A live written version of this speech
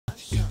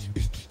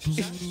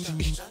Hey,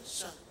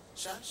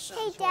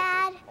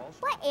 Dad,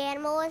 what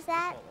animal is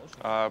that?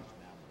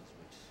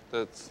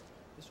 It's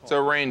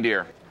a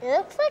reindeer. It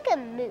looks like a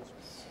moose.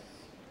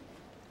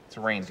 It's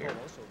a reindeer.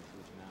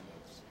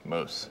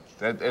 Moose.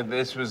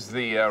 This was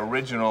the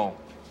original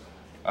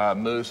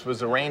moose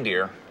was a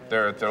reindeer.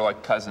 They're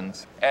like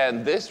cousins.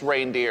 And this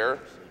reindeer,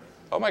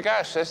 oh my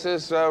gosh, this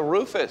is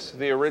Rufus,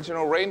 the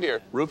original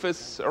reindeer.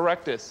 Rufus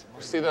erectus.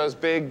 See those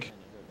big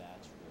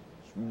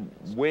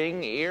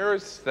wing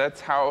ears?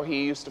 That's how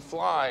he used to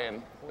fly,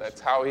 and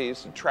that's how he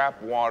used to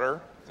trap water.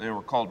 They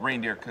were called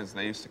reindeer because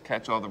they used to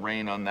catch all the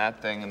rain on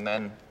that thing, and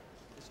then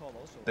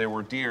they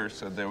were deer,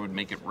 so they would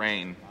make it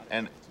rain.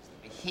 And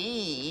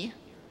he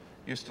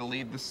used to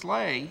lead the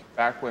sleigh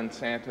back when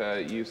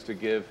Santa used to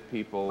give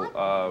people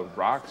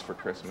rocks for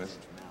Christmas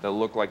that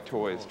looked like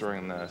toys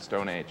during the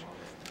Stone Age.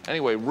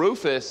 Anyway,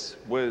 Rufus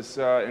was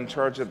in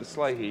charge of the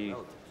sleigh.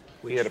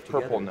 He had a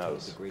purple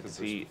nose because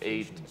he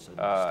ate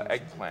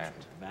eggplant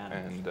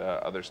and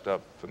other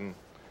stuff.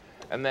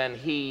 And then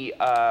he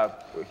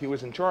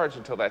was in charge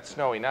until that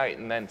snowy night,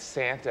 and then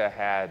Santa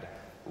had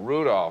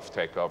Rudolph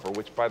take over,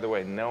 which, by the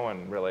way, no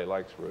one really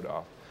likes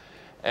Rudolph.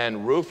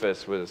 And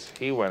Rufus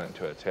he went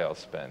into a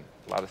tailspin.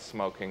 A lot of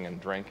smoking and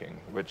drinking,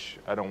 which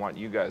I don't want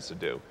you guys to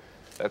do.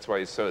 That's why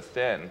he's so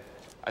thin.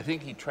 I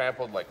think he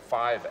trampled like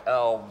 5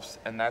 elves,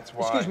 and that's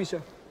why... Excuse me,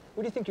 sir.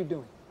 What do you think you're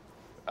doing?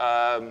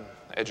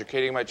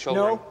 Educating my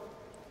children. No,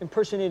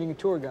 impersonating a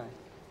tour guide.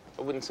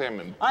 I wouldn't say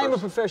I am a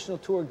professional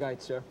tour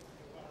guide, sir.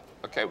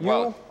 Okay,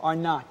 well... You are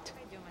not.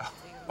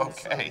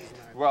 Okay.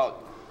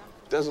 Well,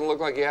 doesn't look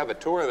like you have a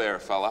tour there,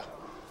 fella.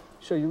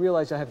 So you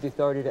realize I have the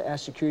authority to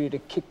ask security to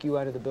kick you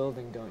out of the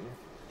building, don't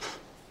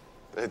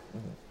you?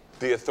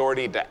 The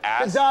authority to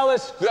ask...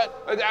 Gonzalez! No,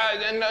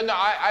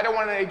 I don't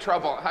want any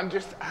trouble. I'm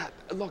just...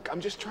 look,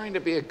 I'm just trying to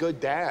be a good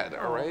dad,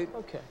 all right?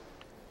 Okay.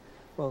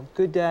 Well,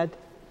 good dad.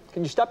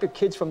 Can you stop your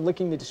kids from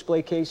licking the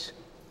display case?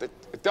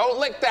 Don't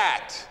lick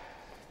that!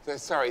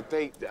 Sorry,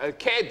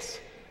 kids,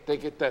 they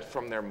get that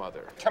from their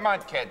mother. Come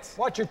on, kids.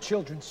 Watch your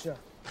children, sir.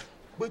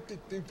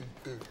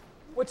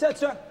 What's that,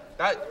 sir?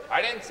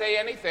 I didn't say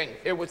anything.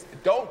 It was,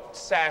 don't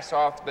sass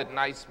off the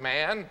nice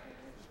man.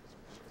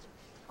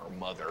 Her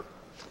mother.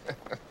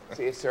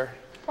 See you, sir.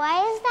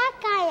 Why is that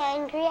guy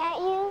angry at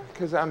you?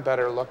 Because I'm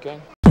better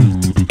looking.